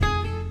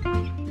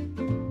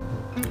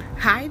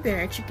Hi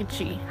there,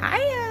 Chikichi.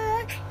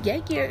 Hiya. Yeah,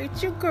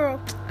 it's your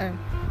girl.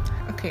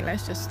 Okay,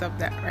 let's just stop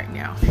that right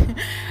now.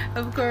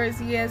 Of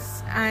course,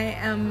 yes, I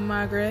am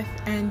Margaret,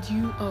 and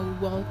you are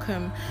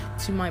welcome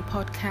to my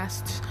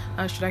podcast.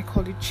 Should I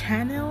call it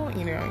channel?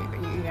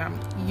 I'm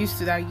used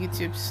to that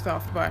YouTube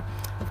stuff, but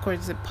of course,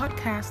 it's a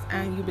podcast,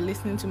 and you'll be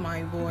listening to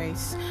my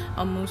voice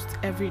almost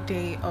every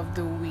day of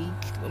the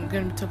week. I'm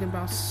going to be talking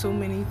about so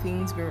many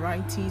things,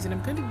 varieties, and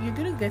you're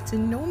going to get to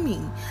know me,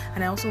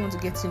 and I also want to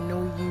get to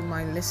know you,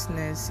 my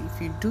listeners.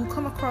 If you do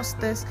come across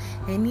this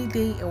any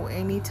day or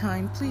any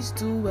time, please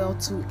do well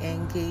to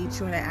engage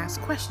when I ask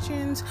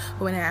questions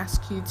or when I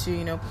ask you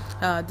to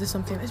do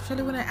something,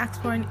 especially when I ask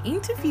for an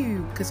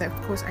interview, because of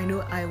course I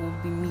know I will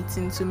be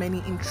meeting so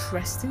many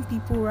interesting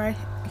people right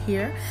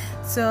here.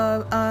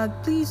 So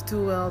please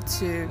do well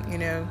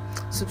to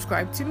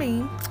subscribe to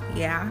me,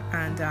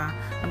 and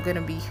I'm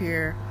gonna be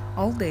here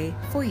all day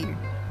for you.